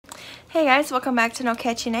Hey guys, welcome back to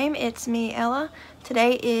Nocatchyname. It's me, Ella.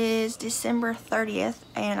 Today is December 30th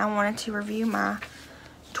and I wanted to review my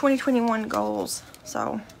 2021 goals.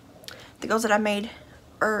 So the goals that I made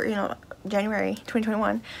January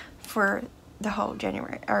 2021 for the whole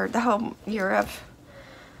January or the whole year of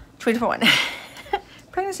 2021.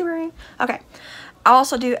 Pregnancy brain. Okay. I'll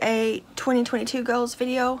also do a 2022 goals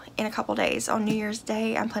video in a couple days on New Year's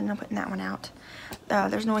Day. I'm planning on putting that one out.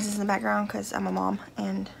 There's noises in the background because I'm a mom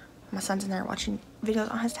and my son's in there watching videos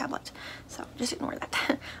on his tablet, so just ignore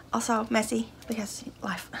that. Also messy because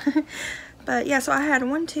life. But yeah, so I had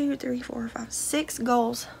 6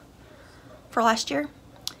 goals for last year.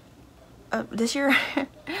 This year, I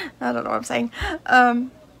don't know what I'm saying.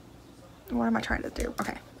 What am I trying to do?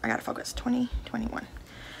 Okay, I gotta focus. 2021.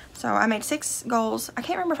 So I made 6 goals. I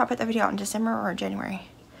can't remember if I put that video out in December or January,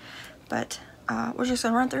 but we're just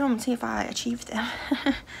gonna run through them and see if I achieved them.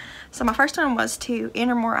 So my first one was to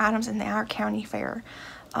enter more items in our county fair.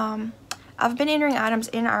 I've been entering items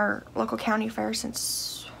in our local county fair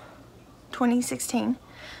since 2016.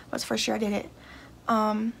 Was the first year I did it.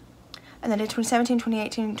 And then I did 2017,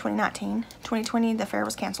 2018, 2019. 2020 the fair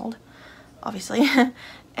was canceled, obviously.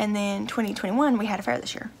 And then 2021 we had a fair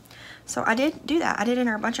this year. So I did do that. I did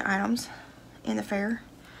enter a bunch of items in the fair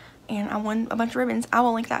and I won a bunch of ribbons. I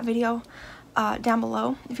will link that video down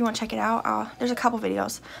below if you want to check it out. There's a couple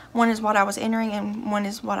videos. One is what I was entering and one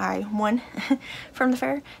is what I won from the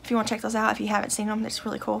fair. If you want to check those out, if you haven't seen them, it's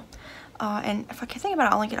really cool. And if I can think about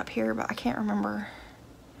it, I'll link it up here, but I can't remember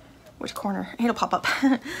which corner. It'll pop up.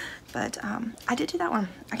 But I did do that one.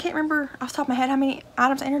 I can't remember off the top of my head how many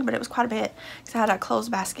items I entered, but it was quite a bit because I had a clothes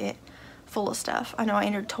basket full of stuff. I know I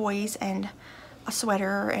entered toys and a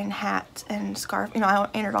sweater and hat and scarf. I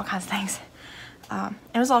entered all kinds of things.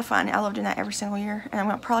 It was a lot of fun. I love doing that every single year, and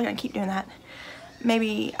I'm probably going to keep doing that.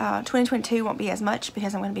 Maybe 2022 won't be as much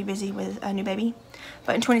because I'm going to be busy with a new baby.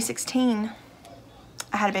 But in 2016,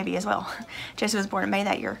 I had a baby as well. Jesse was born in May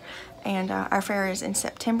that year, and our fair is in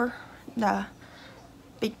September, the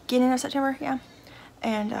beginning of September, yeah.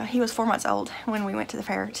 And he was 4 months old when we went to the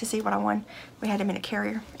fair to see what I won. We had him in a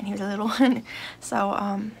carrier, and he was a little one. So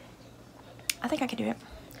I think I could do it.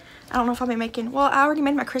 I don't know if I'll be making, well, I already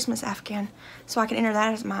made my Christmas Afghan, so I can enter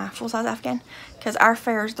that as my full-size Afghan. Because our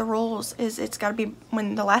fairs, the rules is it's got to be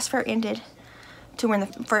when the last fair ended to when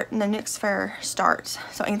the next fair starts.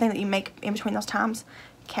 So anything that you make in between those times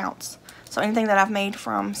counts. So anything that I've made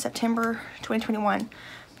from September 2021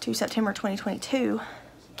 to September 2022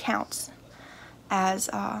 counts as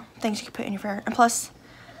things you can put in your fair. And plus,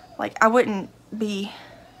 like, I wouldn't be,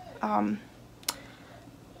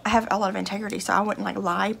 I have a lot of integrity, so I wouldn't like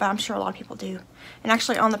lie, but I'm sure a lot of people do. And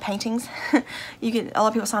actually on the paintings, you get a lot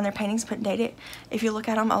of people sign their paintings, put date it. If you look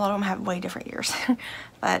at them, a lot of them have way different years.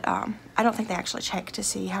 But I don't think they actually check to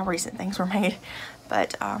see how recent things were made.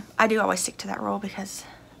 But I do always stick to that rule because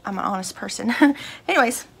I'm an honest person.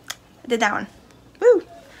 Anyways, I did that one. Woo!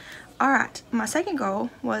 Alright, my second goal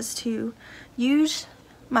was to use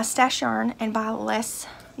my stash yarn and buy less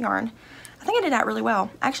yarn. I think I did that really well.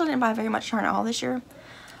 I actually didn't buy very much yarn at all this year.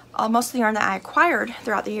 Most of the yarn that I acquired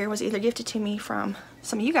throughout the year was either gifted to me from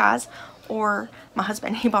some of you guys or my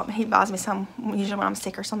husband. He buys me some usually when I'm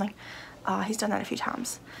sick or something. He's done that a few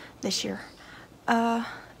times this year. I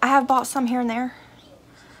have bought some here and there,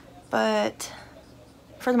 but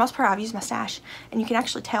for the most part I've used my stash. And you can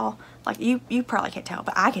actually tell, like you probably can't tell,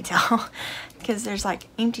 but I can tell because there's like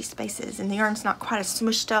empty spaces and the yarn's not quite as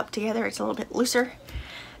smushed up together. It's a little bit looser.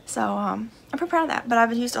 So I'm pretty proud of that. But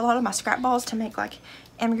I've used a lot of my scrap balls to make like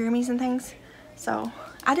amigurumis and things. So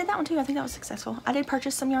I did that one too. I think that was successful. I did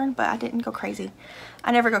purchase some yarn, but I didn't go crazy.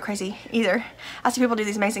 I never go crazy either. I see people do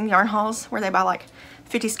these amazing yarn hauls where they buy like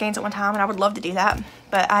 50 skeins at one time, and I would love to do that.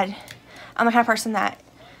 But I'm the kind of person that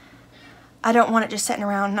I don't want it just sitting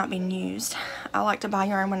around not being used. I like to buy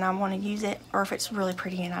yarn when I want to use it, or if it's really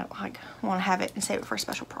pretty and I like want to have it and save it for a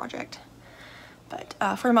special project. But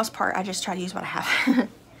for the most part, I just try to use what I have.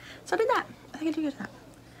 So I did that. I think I did good at that.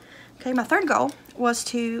 Okay, my third goal was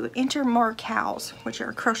to enter more cows, which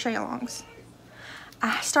are crochet alongs.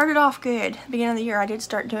 I started off good. Beginning of the year, I did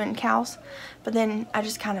start doing cows, but then I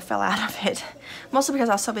just kind of fell out of it. Mostly because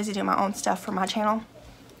I was so busy doing my own stuff for my channel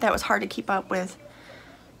that it was hard to keep up with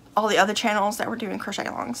all the other channels that were doing crochet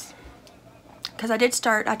alongs. Because I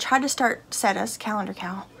tried to start Setta's calendar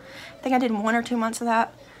cow. I think I did 1 or 2 months of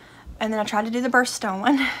that, and then I tried to do the birthstone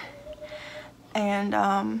one. And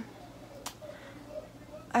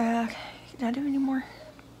did I do any more?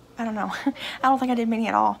 I don't know. I don't think I did many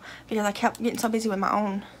at all because I kept getting so busy with my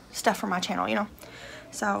own stuff for my channel, you know.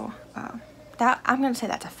 So that I'm gonna say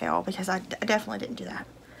that's a fail because I definitely didn't do that.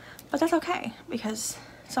 But that's okay because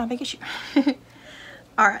It's not a big issue.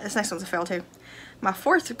 Alright, this next one's a fail too. My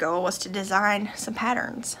fourth goal was to design some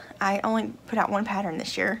patterns. I only put out one pattern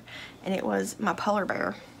this year, and it was my polar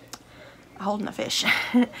bear holding a fish.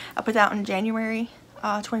 I put that out in January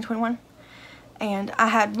 2021, and I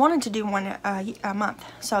had wanted to do one a month,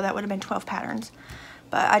 so that would have been 12 patterns,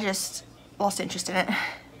 but I just lost interest in it.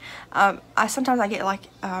 Sometimes I get like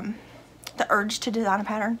the urge to design a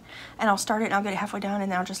pattern, and I'll start it and I'll get it halfway done and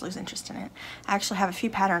then I'll just lose interest in it. I actually have a few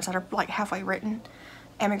patterns that are like halfway written,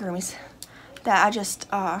 amigurumis, that I just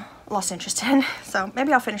lost interest in. So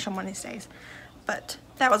maybe I'll finish them one of these days. But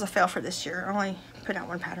that was a fail for this year. I only put out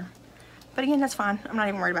one pattern. But again, that's fine. I'm not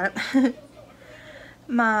even worried about it.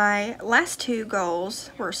 My last two goals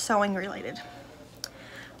were sewing related.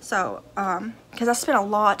 So, because I spent a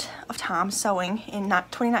lot of time sewing in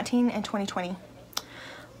 2019 and 2020.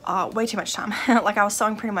 Way too much time. Like I was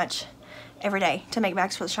sewing pretty much every day to make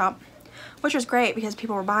bags for the shop, which was great because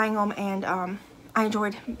people were buying them, and I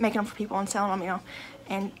enjoyed making them for people and selling them, you know,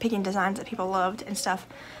 and picking designs that people loved and stuff.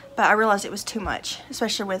 But I realized it was too much,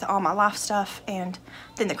 especially with all my life stuff and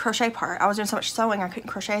then the crochet part. I was doing so much sewing I couldn't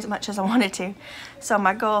crochet as much as I wanted to. So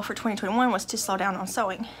my goal for 2021 was to slow down on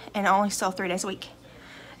sewing and only sew 3 days a week.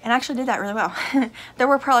 And I actually did that really well. There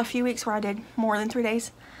were probably a few weeks where I did more than 3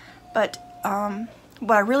 days, but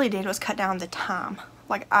what I really did was cut down the time.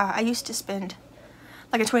 Like I used to spend,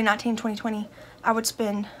 like in 2019, 2020, I would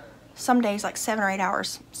spend some days like 7 or 8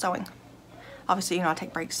 hours sewing. Obviously, you know, I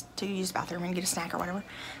take breaks to use the bathroom and get a snack or whatever.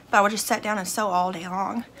 But I would just sit down and sew all day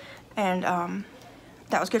long. And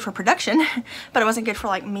that was good for production, but it wasn't good for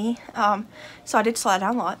like me. So I did slow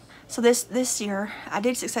down a lot. So this year, I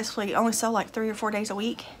did successfully only sew like 3 or 4 days a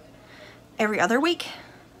week, every other week.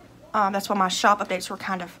 That's why my shop updates were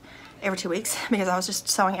kind of every 2 weeks, because I was just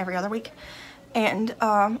sewing every other week. And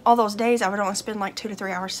all those days I would only spend like 2 to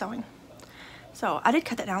 3 hours sewing. So I did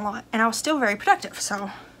cut that down a lot, and I was still very productive. So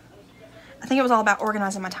I think it was all about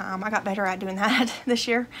organizing my time. I got better at doing that this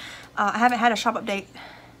year. I haven't had a shop update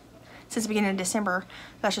since the beginning of December.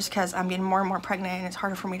 That's just because I'm getting more and more pregnant, and it's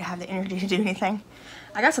harder for me to have the energy to do anything.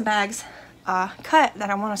 I got some bags cut that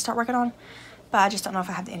I want to start working on, but I just don't know if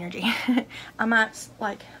I have the energy. I might,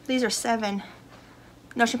 like, these are 7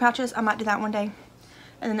 notion pouches. I might do that one day.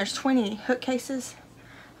 And then there's 20 hook cases.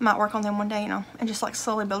 I might work on them one day, you know, and just like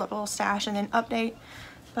slowly build up a little stash and then update.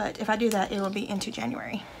 But if I do that, it will be into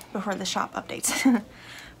January before the shop updates.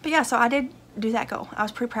 But yeah, so I did do that goal. I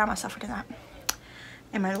was pretty proud of myself for doing that.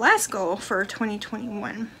 And my last goal for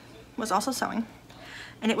 2021 was also sewing,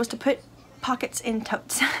 and it was to put pockets in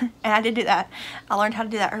totes. And I did do that. I learned how to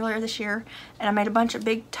do that earlier this year, and I made a bunch of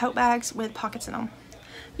big tote bags with pockets in them.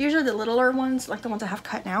 Usually the littler ones, like the ones I have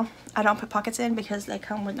cut now, I don't put pockets in because they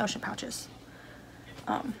come with notion pouches.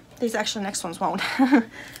 These actually next ones won't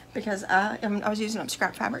because I was using up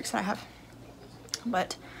scrap fabrics that I have.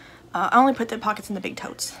 But I only put the pockets in the big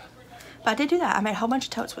totes. But I did do that. I made a whole bunch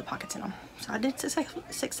of totes with pockets in them. So I did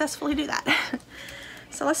successfully do that.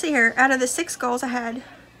 So let's see here. Out of the 6 goals I had,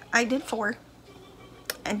 I did 4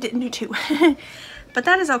 and didn't do 2. But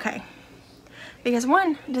that is okay. Because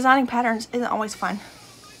one, designing patterns isn't always fun.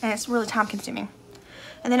 And it's really time consuming.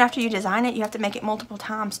 And then after you design it, you have to make it multiple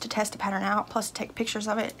times to test the pattern out, plus take pictures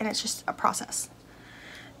of it, and it's just a process.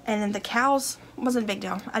 And then the cows wasn't a big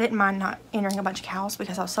deal. I didn't mind not entering a bunch of cows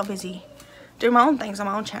because I was so busy doing my own things on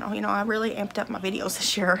my own channel. You know, I really amped up my videos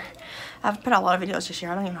this year. I've put out a lot of videos this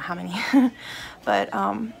year. I don't even know how many. But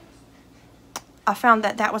I found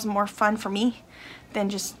that that was more fun for me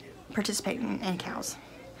than just participating in cows.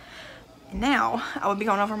 And now I will be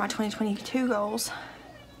going over my 2022 goals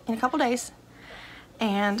in a couple days.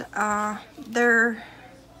 And I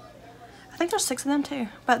think there's 6 of them too,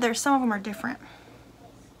 but some of them are different.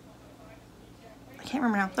 I can't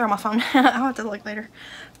remember now. They're on my phone. I'll have to look later.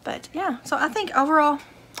 But yeah, so I think overall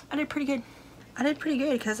I did pretty good. I did pretty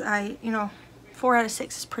good because you know, 4 out of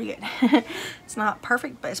 6 is pretty good. It's not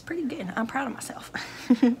perfect, but it's pretty good. I'm proud of myself.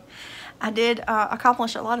 I did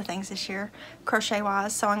accomplish a lot of things this year,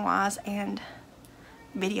 crochet-wise, sewing-wise, and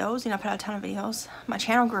videos. You know, I put out a ton of videos. My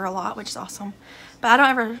channel grew a lot, which is awesome. But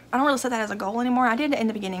I don't really set that as a goal anymore. I did it in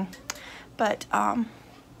the beginning, but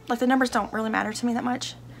like the numbers don't really matter to me that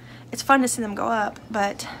much. It's fun to see them go up,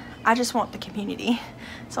 but I just want the community.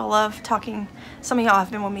 So I love talking. Some of y'all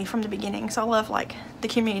have been with me from the beginning, so I love like the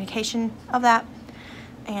communication of that.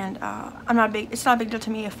 And it's not a big deal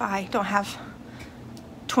to me if I don't have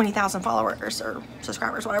 20,000 followers or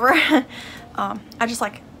subscribers, whatever. I just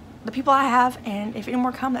like the people I have, and if any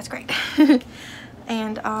more come, that's great.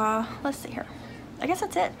 And let's see here. I guess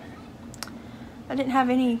that's it. I didn't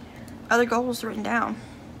have any other goals written down.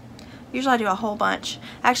 Usually I do a whole bunch.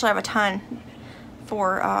 Actually, I have a ton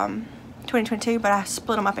for 2022, but I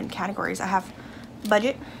split them up in categories. I have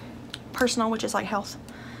budget, personal, which is like health,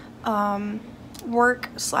 work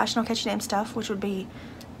 / nocatchyname stuff, which would be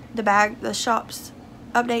the bag, the shops,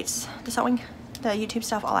 updates, the sewing, the YouTube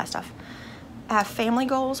stuff, all that stuff. I have family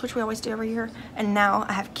goals, which we always do every year, and now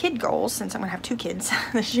I have kid goals since I'm gonna have 2 kids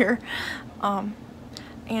this year. And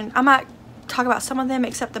I might talk about some of them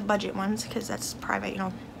except the budget ones because that's private, you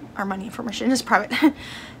know, our money information is private.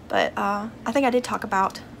 But I think I did talk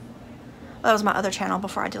about, well, that was my other channel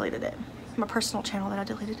before I deleted it, my personal channel that I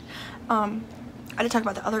deleted. I did talk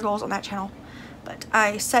about the other goals on that channel, but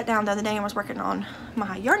I sat down the other day and was working on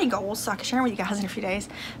my yarny goals so I could share them with you guys in a few days.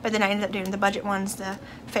 But then I ended up doing the budget ones, the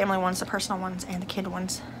family ones, the personal ones, and the kid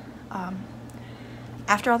ones.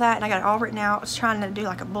 After all that, and I got it all written out. I was trying to do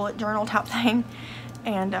like a bullet journal type thing,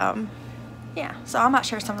 and yeah, so I might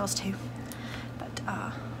share some of those too. But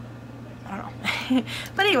I don't know.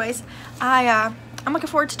 But anyways, I'm looking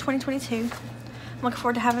forward to 2022. I'm looking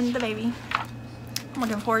forward to having the baby. I'm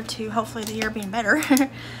looking forward to hopefully the year being better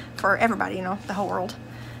for everybody, you know, the whole world.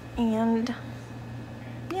 And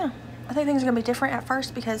yeah, I think things are gonna be different at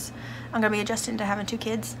first because I'm gonna be adjusting to having 2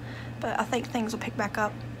 kids. But I think things will pick back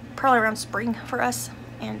up probably around spring for us,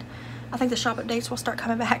 and I think the shop updates will start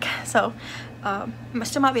coming back. So it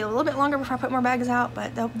still might be a little bit longer before I put more bags out,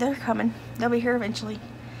 but they're coming. They'll be here eventually.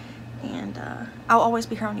 And I'll always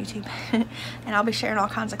be here on YouTube. And I'll be sharing all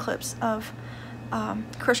kinds of clips of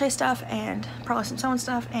crochet stuff and probably some sewing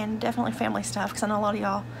stuff and definitely family stuff, because I know a lot of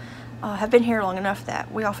y'all have been here long enough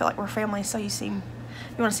that we all feel like we're family, so you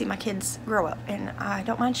want to see my kids grow up, and I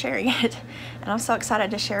don't mind sharing it. And I'm so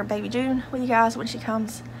excited to share baby June with you guys when she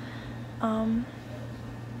comes.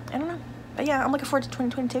 I don't know, but yeah, I'm looking forward to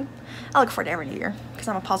 2022. I look forward to every new year because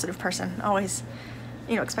I'm a positive person. I always,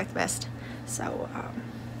 you know, expect the best. So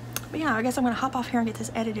but yeah, I guess I'm gonna hop off here and get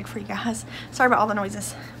this edited for you guys. Sorry about all the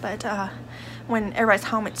noises, but when everybody's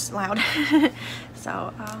home it's loud.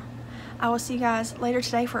 So I will see you guys later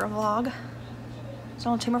today for a vlog. There's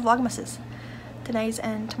only 2 more vlogmases, today's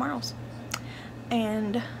and tomorrow's.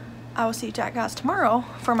 And I will see you guys tomorrow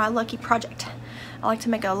for my lucky project. I like to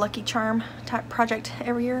make a lucky charm type project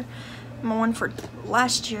every year. My one for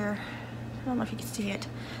last year, I don't know if you can see it,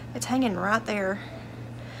 it's hanging right there.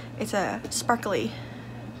 It's a sparkly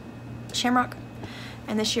shamrock,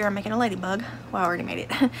 and this year I'm making a ladybug. Well, I already made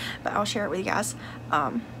it, but I'll share it with you guys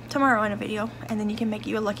tomorrow in a video, and then you can make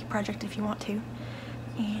you a lucky project if you want to.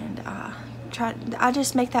 And I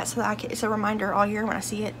just make that so that it's a reminder all year when I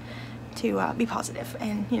see it to be positive,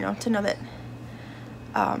 and you know, to know that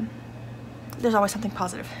there's always something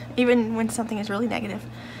positive. Even when something is really negative,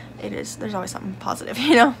 there's always something positive,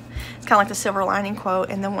 you know? It's kind of like the silver lining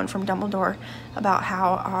quote and the one from Dumbledore about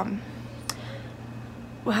how,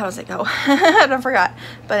 well, how does it go? I forgot.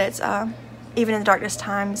 But it's, even in the darkest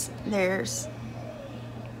times, there's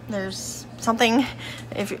something,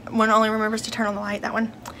 if one only remembers to turn on the light, that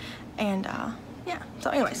one. And, yeah,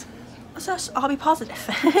 so anyways, let's just all be positive.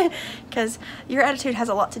 Because your attitude has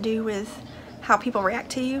a lot to do with how people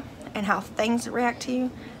react to you and how things react to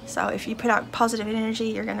you. So if you put out positive energy,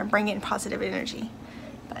 you're gonna bring in positive energy.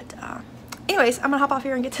 But anyways, I'm gonna hop off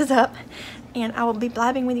here and get this up, and I will be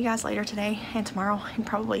blabbing with you guys later today and tomorrow, and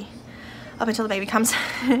probably up until the baby comes.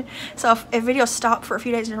 So if videos stop for a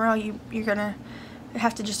few days in a row, you're gonna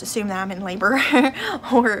have to just assume that I'm in labor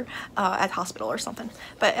or at the hospital or something.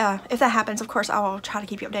 But if that happens, of course, I will try to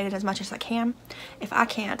keep you updated as much as I can. If I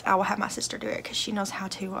can't, I will have my sister do it, because she knows how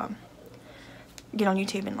to get on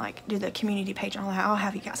YouTube and like do the community page and all that. I'll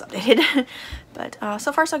have you guys updated. But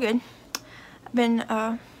so far so good. Been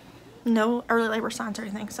no early labor signs or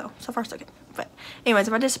anything, so far so good. But anyways,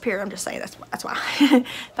 if I disappear, I'm just saying that's why.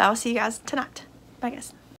 But I'll see you guys tonight. Bye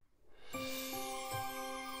guys.